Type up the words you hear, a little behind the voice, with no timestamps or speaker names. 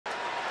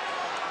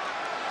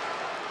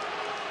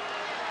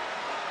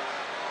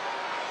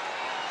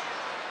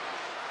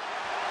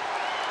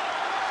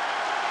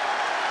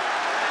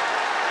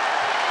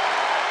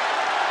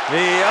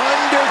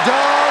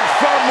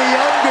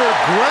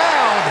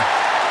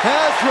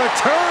has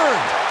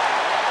returned.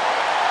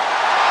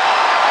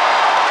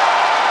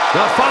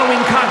 The following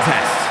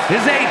contest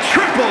is a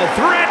triple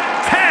threat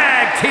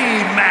tag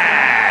team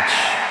match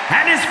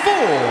and is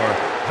for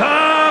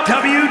the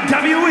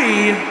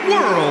WWE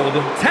World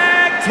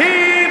Tag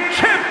Team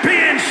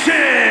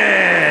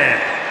Championship.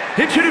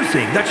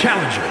 Introducing the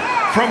challenger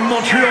from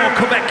Montreal,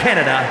 Quebec,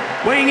 Canada,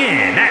 weighing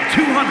in at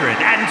 212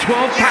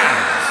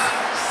 pounds,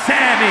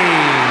 Sami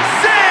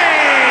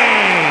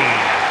Zayn.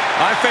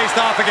 I faced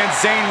off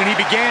against Zayn when he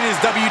began his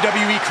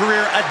WWE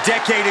career a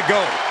decade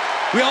ago.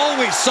 We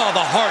always saw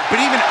the heart,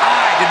 but even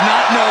I did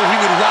not know he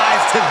would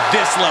rise to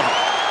this level.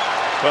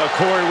 Well,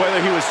 Corey,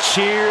 whether he was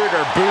cheered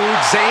or booed,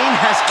 Zayn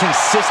has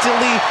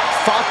consistently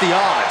fought the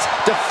odds,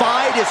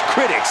 defied his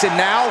critics, and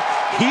now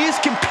he is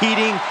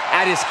competing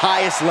at his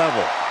highest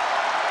level.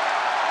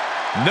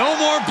 No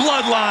more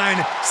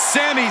bloodline.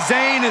 Sami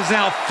Zayn is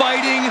now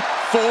fighting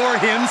for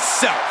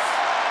himself.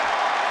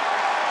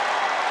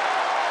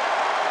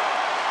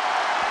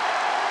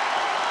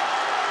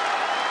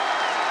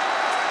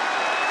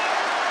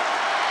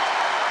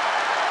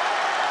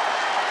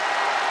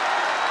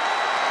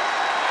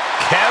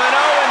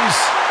 Owens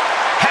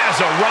has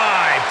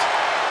arrived.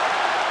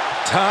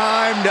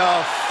 Time to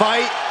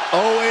fight,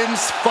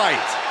 Owens,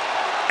 fight.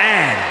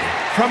 And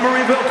from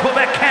Marieville,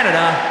 Quebec,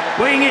 Canada,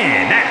 weighing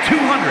in at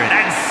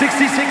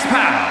 266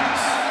 pounds,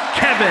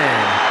 Kevin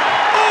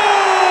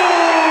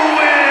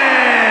Owens.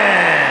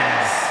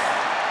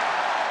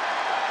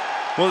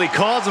 Well, he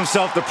calls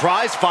himself the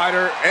prize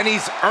fighter, and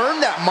he's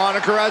earned that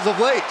moniker as of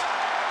late.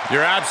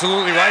 You're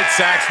absolutely right,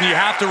 Saxton. You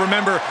have to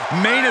remember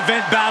main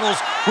event battles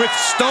with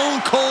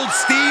Stone Cold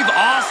Steve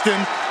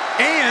Austin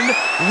and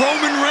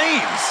Roman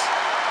Reigns.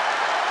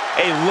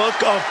 A look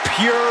of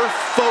pure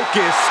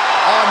focus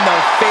on the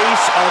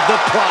face of the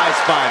prize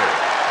fighter.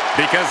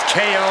 Because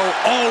KO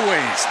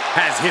always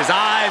has his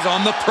eyes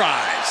on the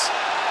prize.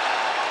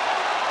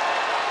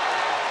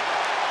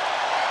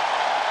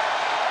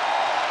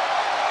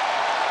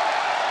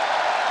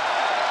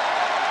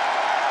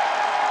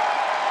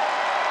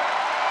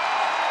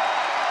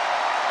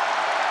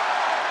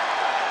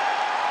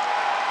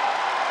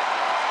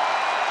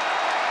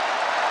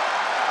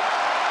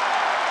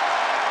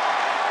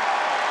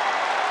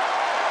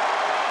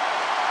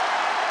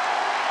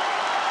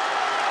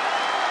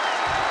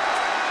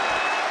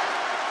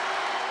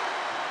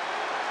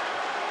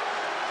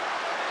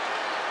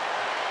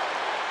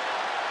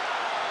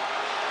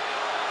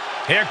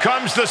 Here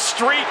comes the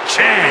Street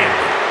Champ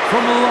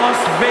from Las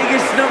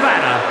Vegas,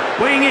 Nevada,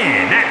 weighing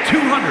in at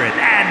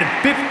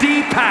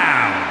 250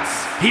 pounds.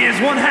 He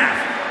is one half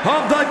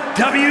of the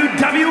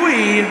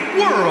WWE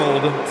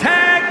World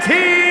Tag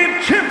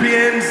Team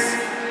Champions,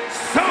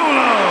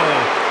 Solo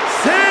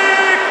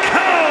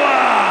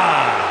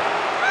Sikoa.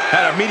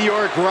 Had a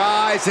meteoric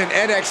rise in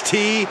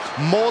NXT,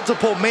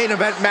 multiple main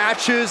event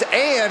matches,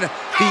 and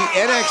the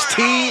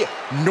NXT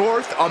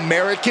North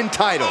American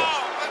title.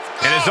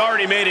 And has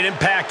already made an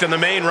impact on the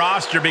main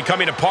roster,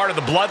 becoming a part of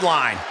the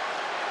bloodline.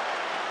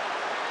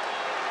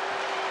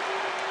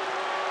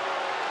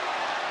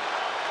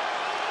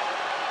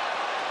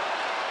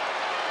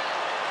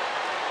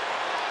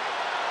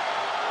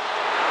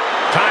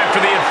 Time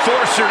for the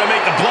Enforcer to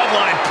make the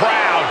bloodline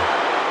proud.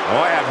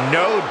 Oh, I have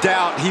no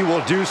doubt he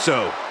will do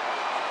so.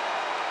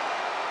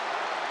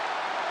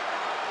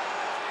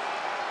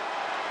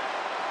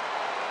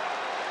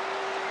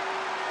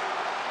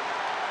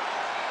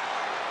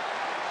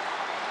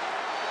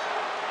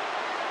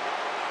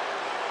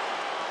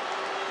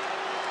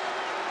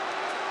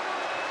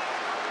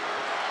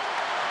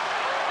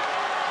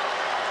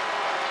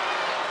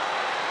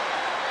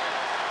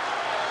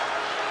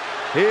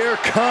 Here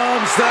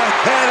comes the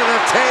head of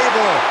the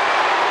table,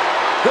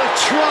 the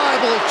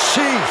Tribal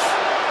Chief.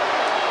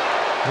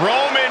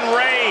 Roman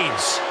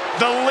Reigns,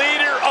 the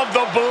leader of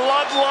the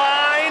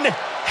bloodline,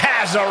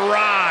 has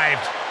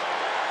arrived.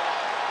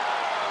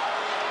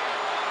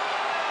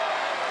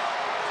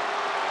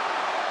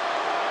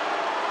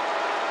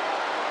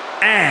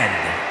 And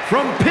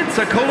from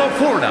Pensacola,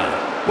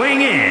 Florida,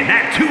 weighing in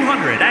at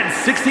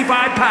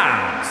 265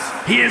 pounds,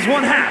 he is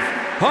one half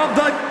of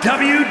the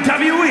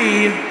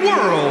WWE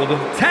World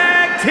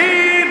Tag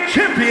Team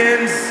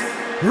Champions,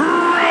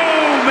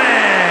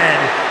 Roman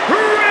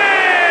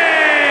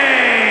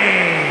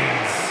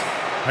Reigns.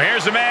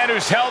 Here's a man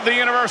who's held the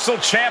Universal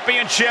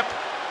Championship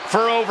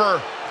for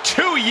over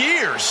 2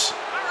 years.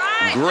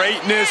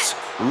 Greatness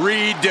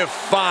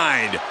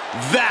redefined.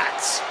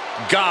 That's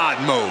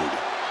God mode.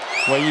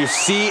 When you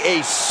see a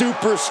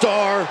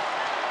superstar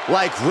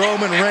like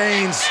Roman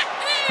Reigns,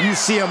 you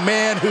see a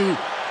man who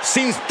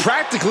seems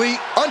practically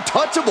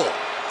untouchable.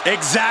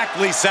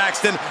 Exactly,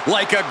 Saxton.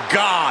 Like a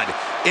god,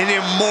 an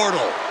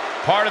immortal.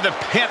 Part of the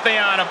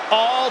pantheon of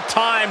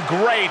all-time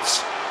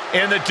greats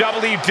in the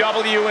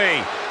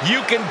WWE.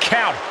 You can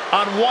count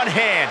on one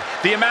hand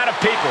the amount of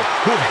people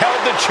who've held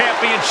the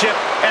championship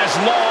as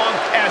long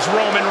as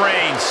Roman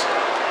Reigns.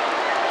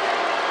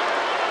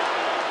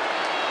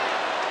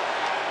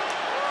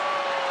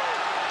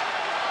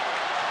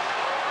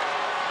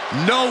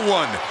 No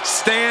one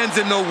stands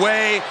in the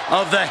way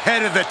of the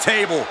head of the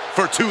table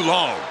for too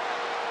long.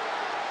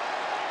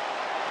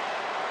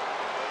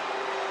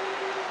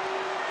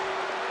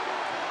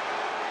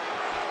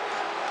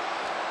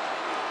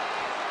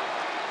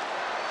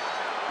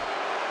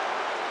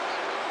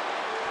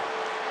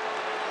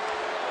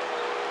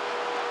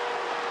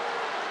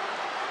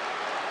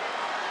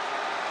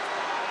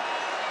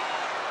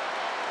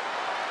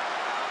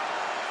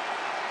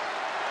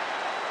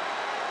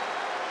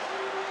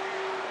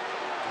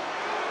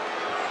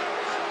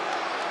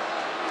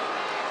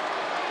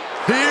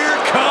 Here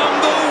come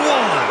the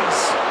ones.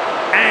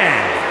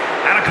 And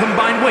at a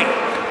combined weight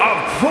of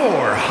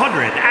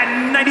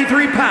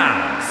 493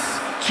 pounds,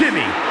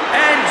 Jimmy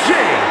and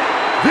Jay,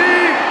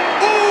 the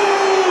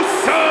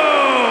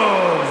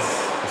Usos.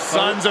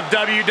 Sons of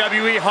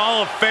WWE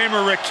Hall of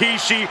Famer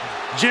Rikishi,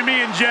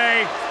 Jimmy and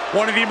Jay,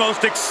 one of the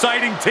most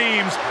exciting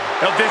teams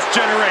of this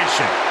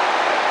generation.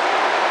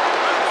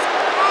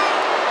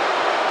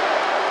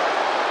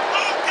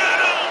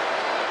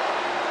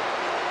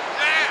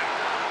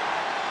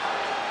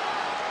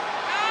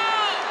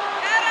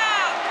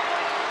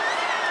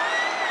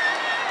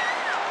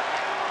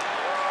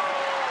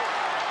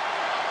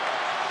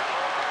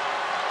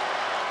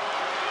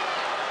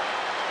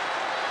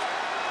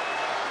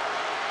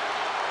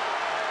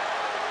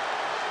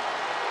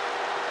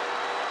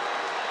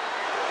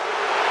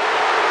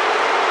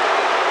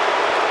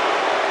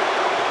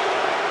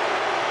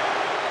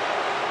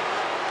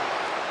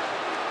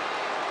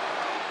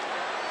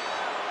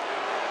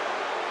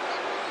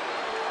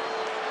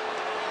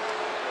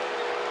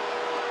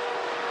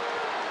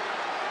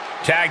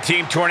 Tag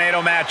team tornado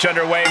match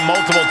underway.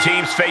 Multiple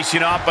teams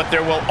facing off, but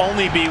there will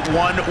only be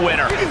one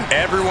winner.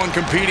 Everyone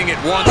competing at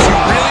once. You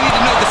really need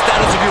to know the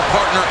status of your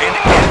partner and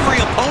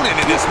every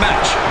opponent in this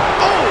match.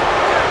 Oh!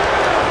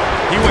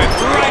 He went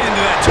right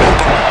into that top.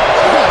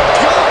 Oh,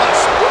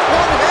 gosh!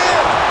 One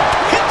hand!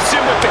 Hits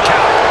him with the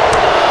counter.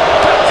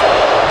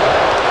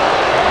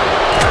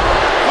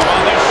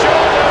 On the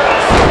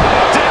shoulders.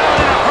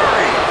 Down in a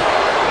hurry.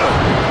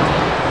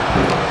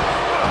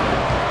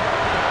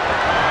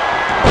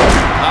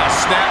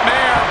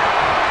 Snapmare.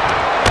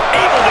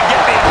 Able to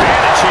get the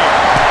advantage here.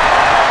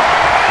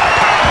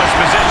 Powerless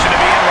position to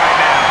be in right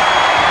now.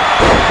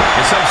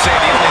 And some say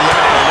the only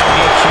limit is no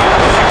DQ.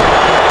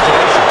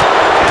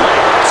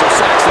 So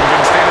Saxton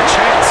wouldn't stand a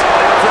chance.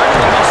 For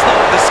everyone else,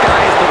 though, the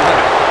sky is the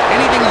limit.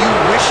 Anything you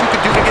wish you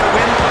could do to get a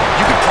win,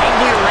 you could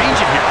probably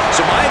arrange it here.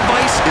 So my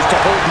advice is to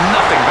hold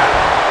nothing back.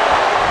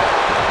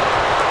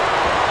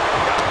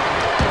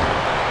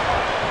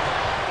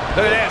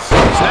 Look at this.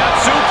 Snap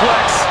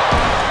suplex.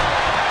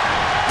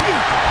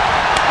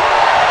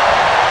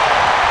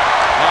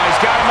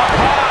 Got him up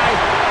high.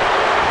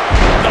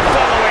 The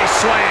follow-away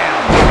slam.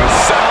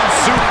 Sound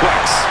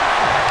suplex.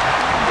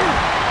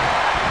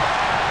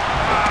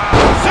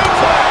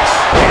 Suplex.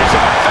 And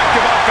some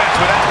effective offense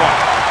with that one.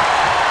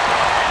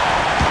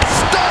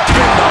 Stop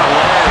in the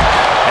leg.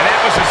 And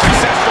that was a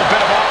successful bit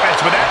of offense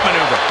with that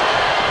maneuver.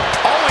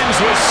 Owens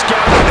was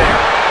scouted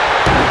there.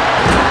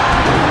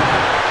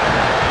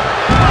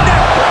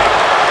 Neck break.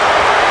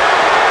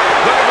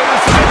 Looking for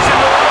the submission.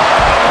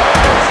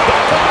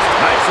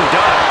 Nicely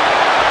done.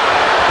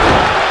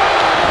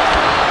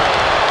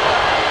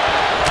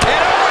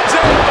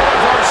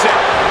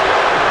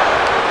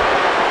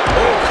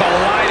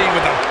 Colliding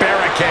with a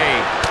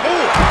barricade.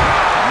 Oh,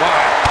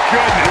 my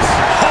goodness.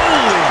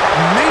 Holy,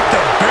 meet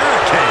the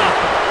barricade.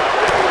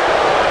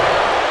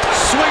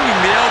 Swinging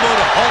the elbow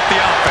to halt the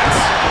offense.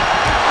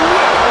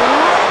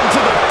 Right to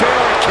the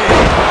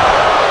barricade.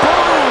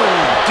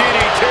 Boom.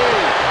 DDT.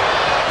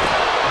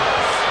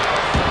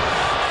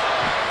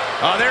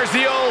 Oh, there's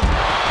the old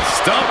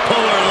stump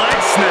puller leg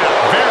snap.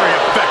 Very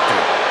effective.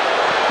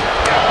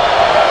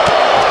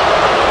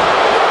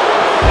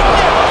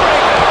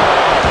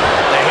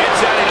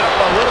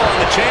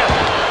 champ.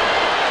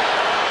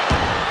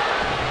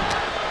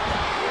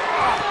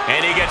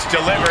 And he gets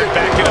delivered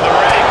back into the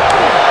ring.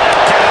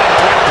 Down in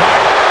the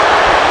windpipe.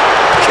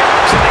 Kick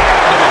to the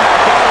abdomen.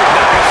 Oh,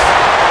 nice.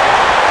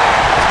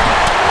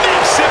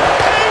 Makes him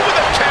pay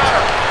with a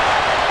counter.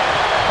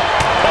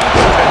 Punch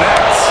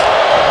connects.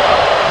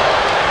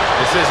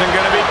 This isn't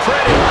going to be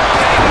pretty.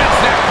 Hangman's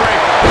neck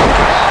breaker.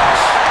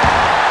 Gosh.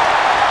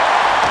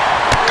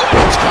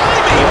 Good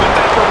timing with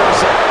that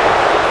reversal.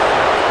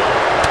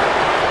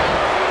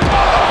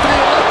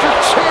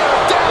 Chair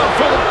down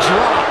for the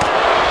drop.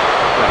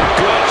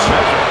 Good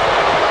measure.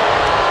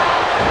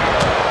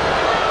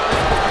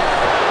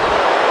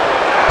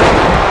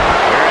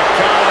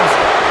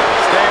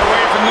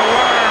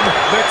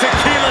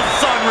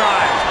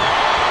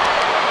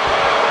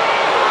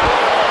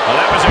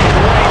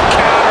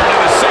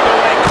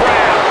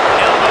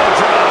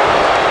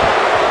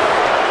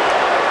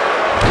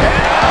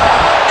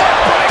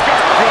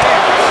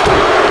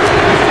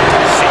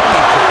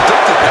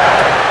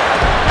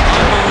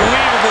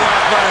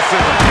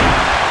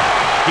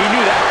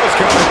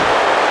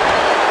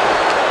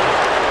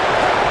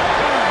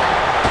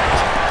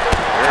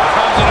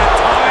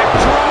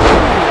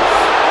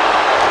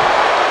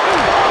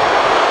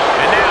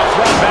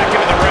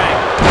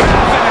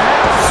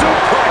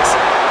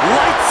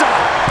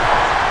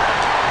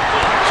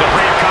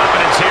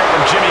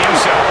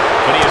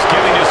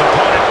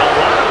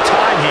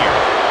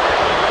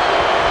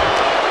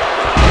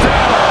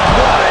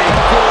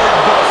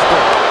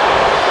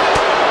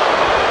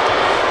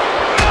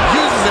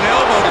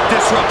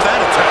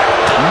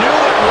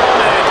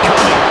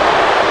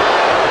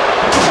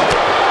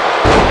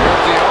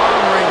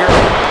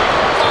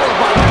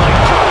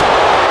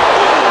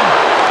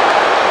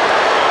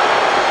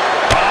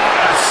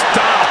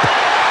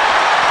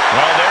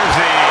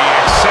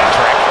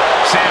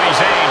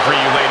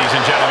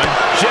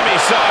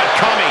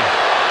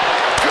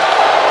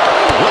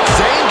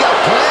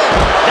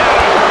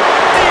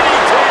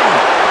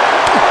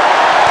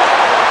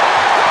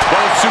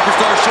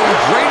 superstars showing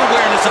great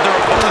awareness of their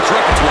opponent's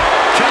repertoire.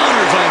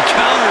 Counters on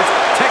counters,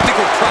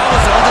 technical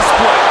prowess on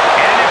display.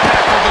 An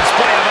impactful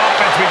display of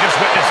offense we just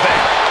witnessed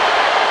there.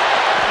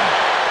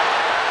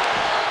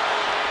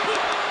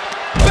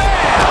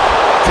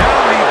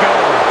 Down he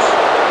goes.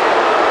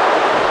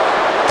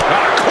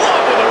 A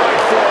club with the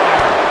right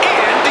forearm.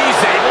 And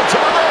he's able to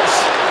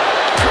reverse.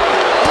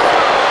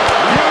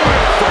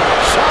 Beautiful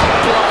shot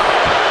block.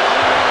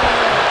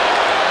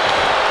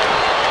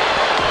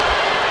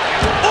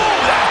 Oh,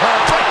 that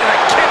hurt right to the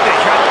kidney.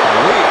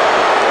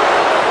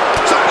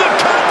 Some good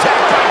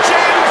contact by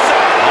James.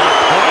 On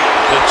point.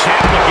 The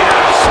champ will get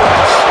out of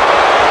sorts.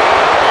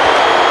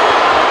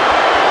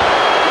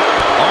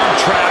 Arm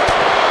trap.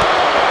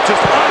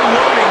 Just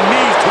unloading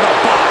knees to the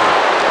body.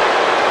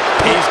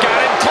 He's got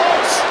him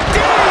close.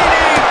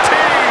 DDT.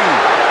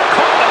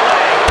 Caught the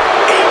leg.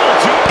 Able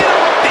to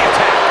interrupt the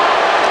attack.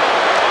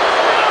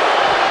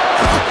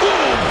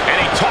 And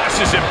he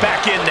tosses him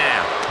back in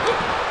now.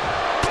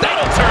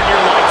 That'll turn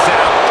your lights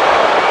out.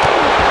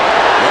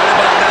 Right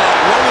about now,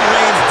 Roman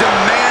Reigns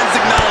demands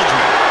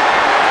acknowledgement.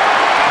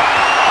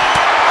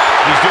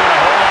 He's doing a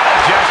whole lot of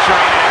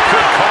gesturing, and it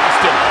could cost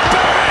him.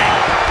 Bang!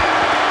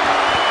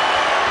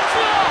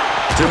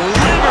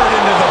 Delivered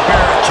into the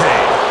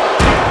barricade.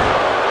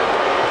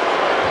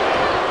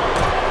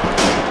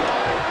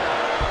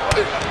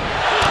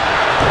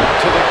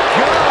 To the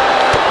gut.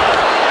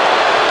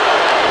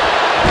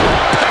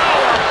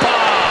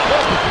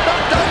 Powerbomb!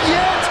 Not done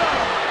yet.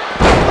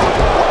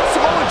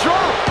 Samoa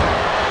drop.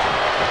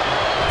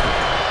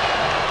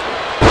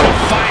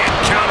 Defiant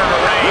counter to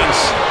Reigns.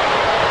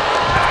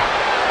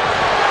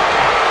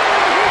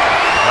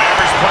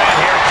 Whatever's playing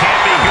here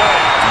can't be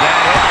good. That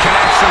hit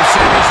connects from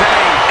Sami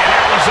Zayn, and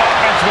that was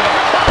offense with a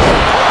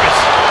purpose.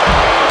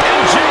 And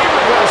Jay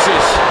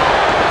reverses.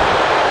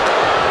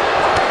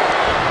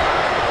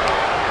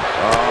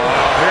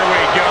 Here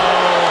we go.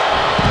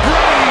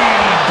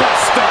 Brain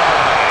Buster.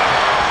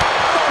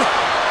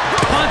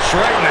 Punch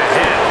right in the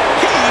head.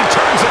 He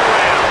turns it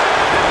around.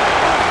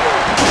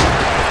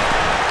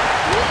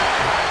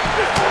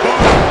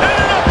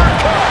 And an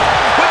uppercut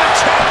with the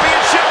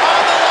championship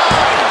on the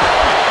line.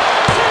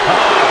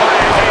 By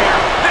a hair,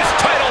 this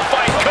title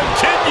fight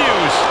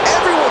continues.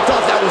 Everyone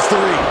thought that was 3.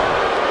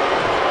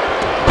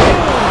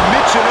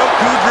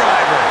 Michinoku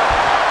driver.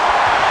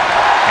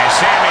 And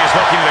Sami is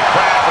looking to the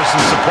crowd for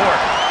some support.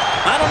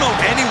 I don't know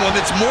anyone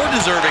that's more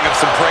deserving of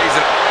some praise.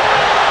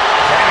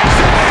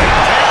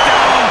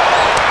 Takedown.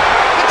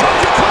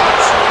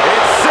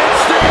 It's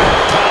cinched in.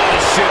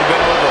 This should have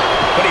been over,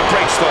 but he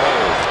breaks the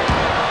hold.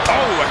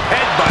 Oh, a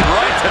headbutt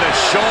right to the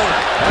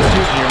shoulder. That's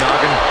using your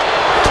noggin.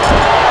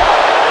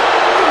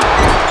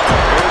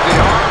 There's the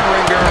arm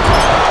wringer.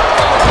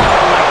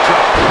 Leg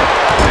drop.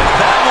 And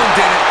that one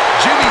did it.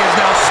 Jimmy is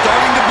now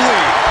starting to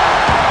bleed.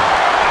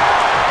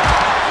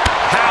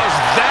 How's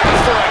that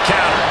for a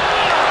counter?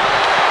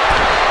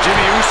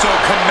 Jimmy Uso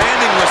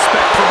commanding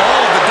respect from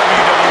all of the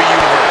WWE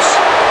Universe.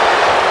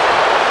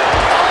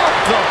 Off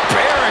the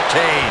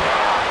barricade.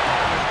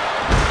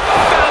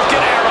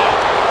 Falcon arrow.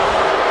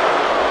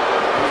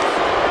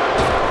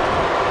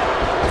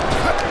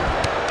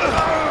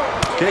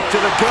 Kick to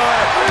the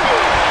gut.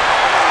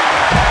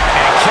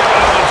 And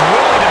Kevin Owens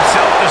willing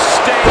himself to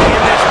stay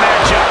in this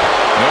matchup.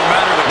 No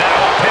matter the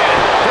Now a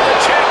pin for the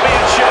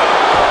championship.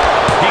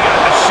 He got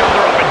the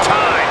shoulder up in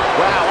time.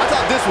 Wow, I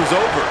thought this was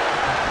over.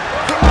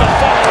 The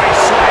fallaway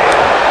slam.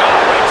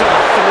 Right to the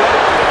throat.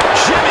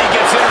 Jimmy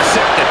gets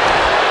intercepted.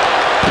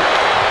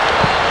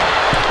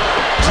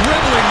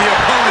 dribbling the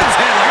opponent's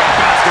head like a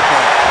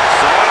basketball.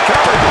 Saw it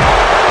coming.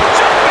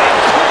 Jumping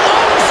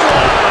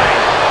clothesline.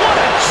 What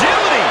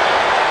agility.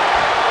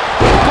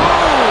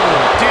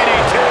 Boom.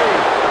 DDT.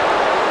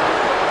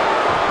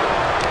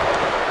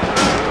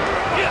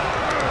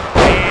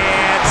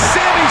 And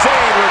Sami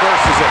Zayn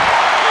reverses it.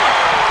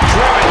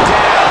 Driven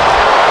down.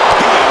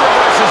 He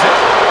reverses it.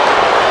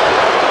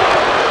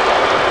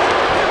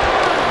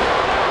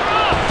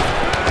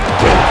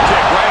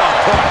 Kick right on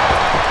point.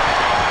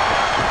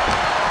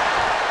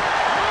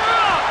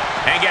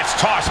 And gets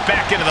tossed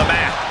back into the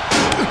mat.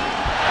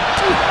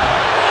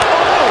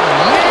 Oh,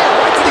 man,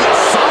 right to the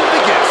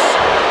esophagus.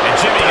 And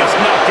Jimmy gets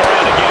knocked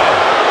around again.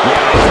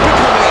 Yeah, it's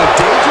becoming a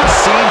dangerous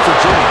scene for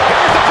Jimmy.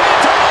 Here's the pin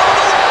on the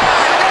line.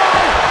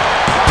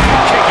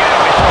 Kick out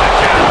before the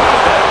count.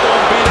 That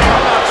won't be there.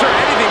 I'm not sure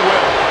anything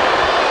will.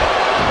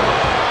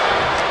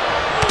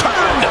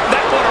 Turned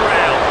that one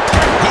around.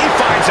 He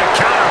finds a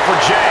counter for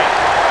Jay.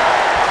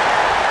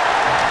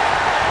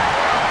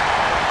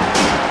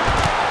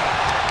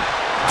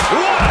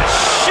 What a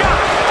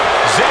shot.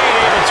 Zayn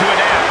able to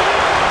adapt.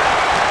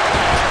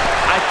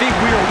 I think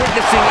we are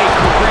witnessing a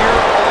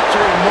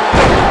career-altering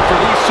moment for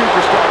these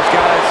superstars,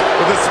 guys.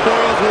 But the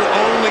spoils will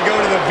only go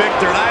to the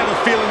victor, and I have a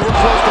feeling we're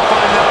close to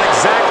finding out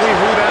exactly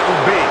who that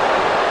will be.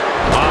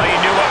 Oh, he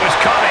knew what was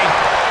coming.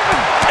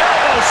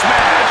 Elbow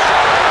smash.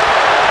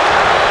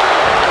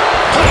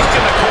 Placed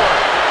in the corner.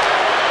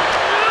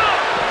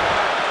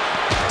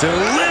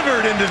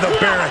 Delivered into the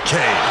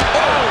barricade.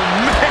 Oh,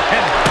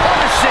 man,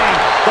 punishing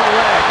the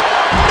leg.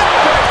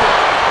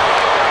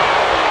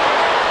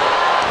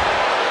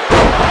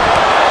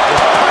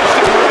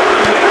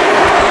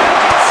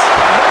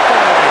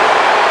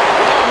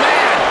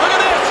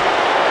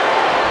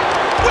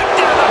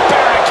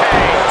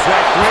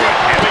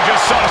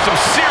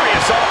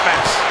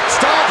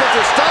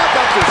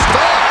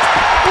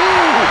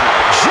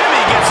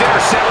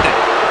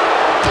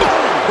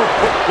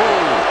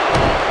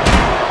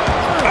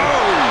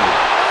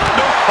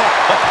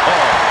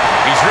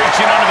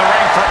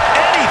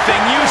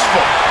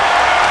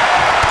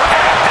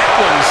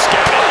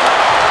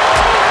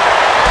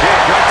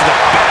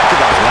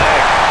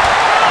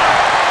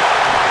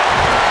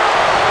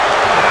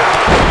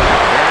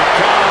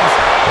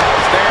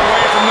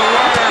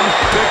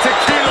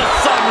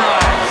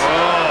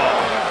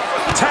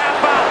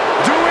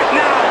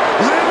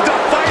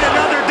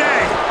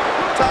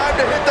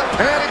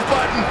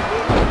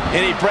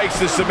 And he breaks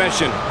the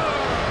submission.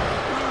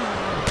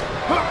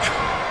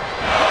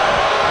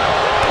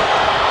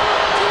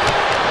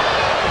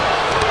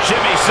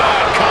 Jimmy saw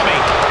it coming,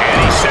 and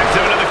he sends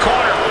him into the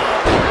corner.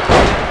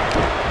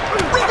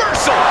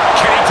 Reversal!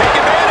 Can he take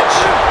advantage?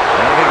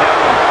 I think that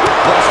one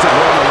busted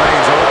Roman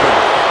Reigns open.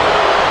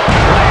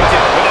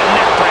 Landed with a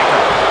neck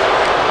breaker.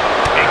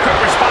 A quick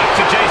response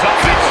to Jay's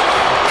offense.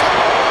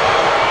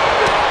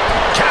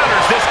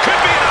 Counters. This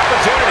could be an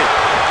opportunity.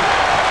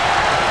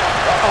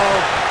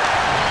 Uh-oh.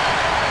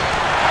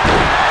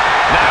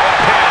 Now a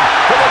pin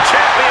for the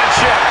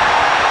championship.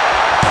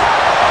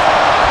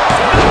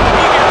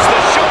 He gets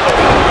the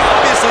shoulder.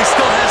 Obviously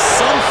still has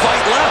some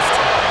fight left.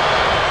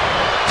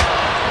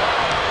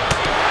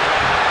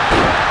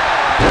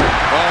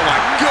 Oh my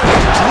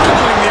goodness,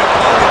 dribbling the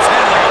opponent's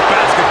head like a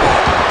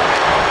basketball.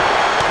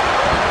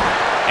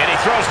 And he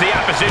throws the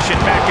opposition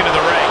back into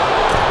the ring.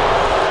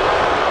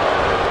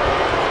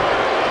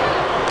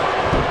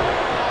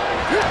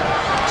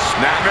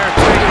 Snapmare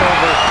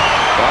takeover,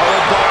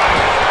 followed by...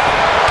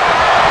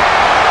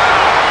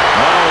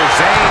 Oh,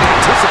 Zayn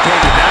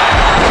anticipated that.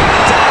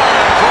 Down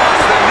across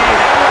the knee,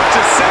 that won't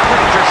just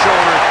separate your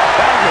shoulder,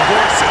 that'll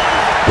divorce it.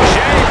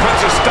 Jay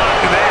puts a stop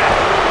to that.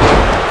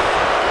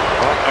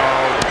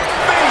 Uh-oh.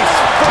 Face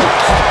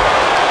first.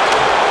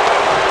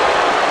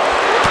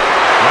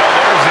 Well,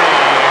 there's the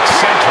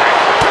eccentric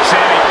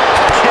Sami.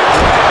 Kick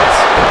lands.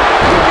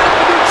 We got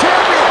the new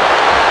champion.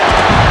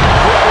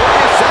 What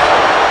do you say?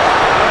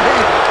 I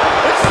mean,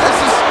 this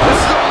is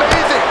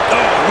amazing.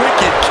 Oh,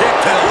 wicked kick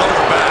to the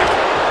lower back.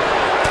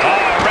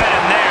 Oh, right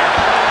in there.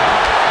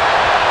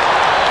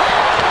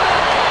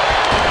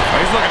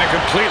 He's looking to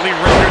completely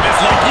render this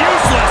leg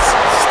useless.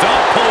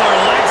 Stomp puller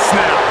leg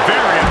snap.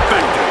 Very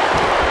effective.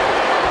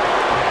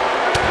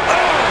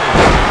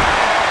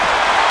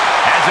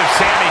 As if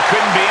Sami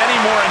couldn't be any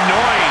more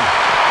annoying.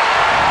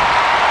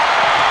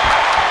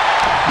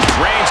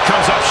 Reigns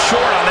comes up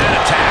short on that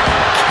attack.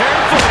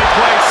 Carefully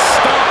placed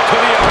stomp to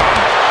the arm.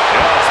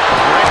 Just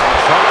great.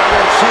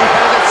 Triangle Chief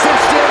has it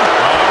cinched in.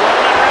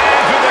 Roman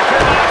Reigns with the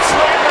Kernot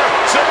Slammer.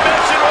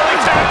 Submission, will he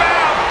tap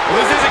out? Well,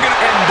 this isn't going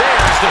to end.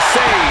 There's the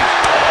save.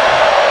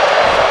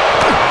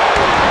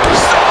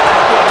 Saw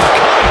that one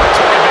coming.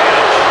 Took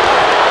advantage.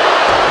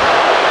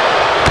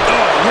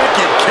 Oh,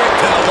 wicked kick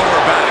to the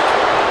lower back.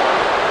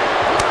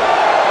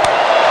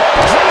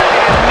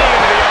 Driving knee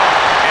into the arm.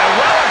 And a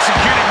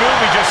well-executed move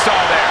we just saw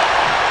there.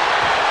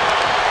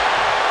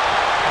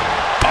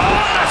 Oh,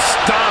 a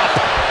stomp.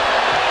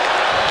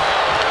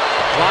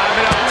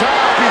 Climbing up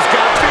top. He's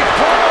got big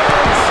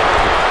plans.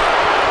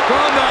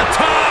 From the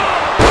top.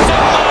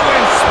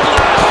 Samoan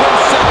splash from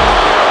Sami.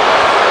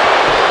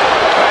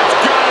 That's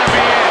gotta be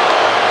it.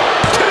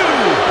 Two.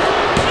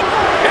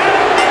 And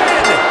a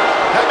win.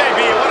 That may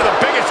be one of the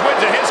biggest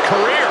wins of his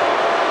career.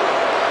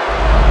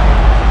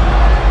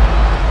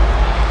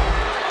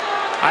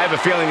 I have a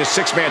feeling the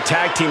six-man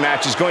tag team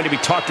match is going to be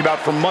talked about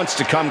for months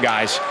to come,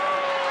 guys.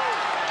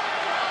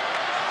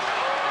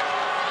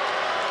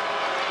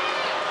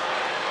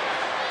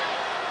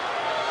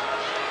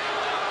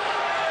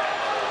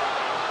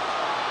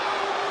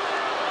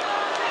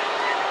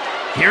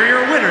 Here are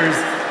your winners,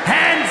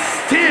 and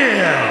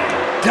still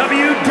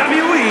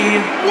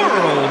WWE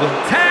World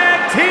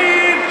Tag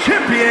Team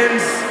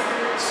Champions,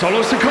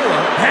 Solo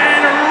Sikoa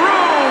and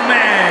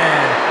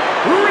Roman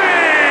Reigns.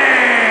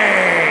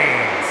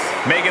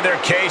 Making their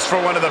case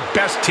for one of the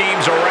best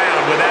teams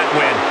around with that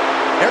win.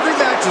 Every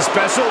match is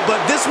special, but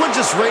this one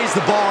just raised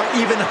the bar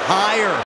even higher.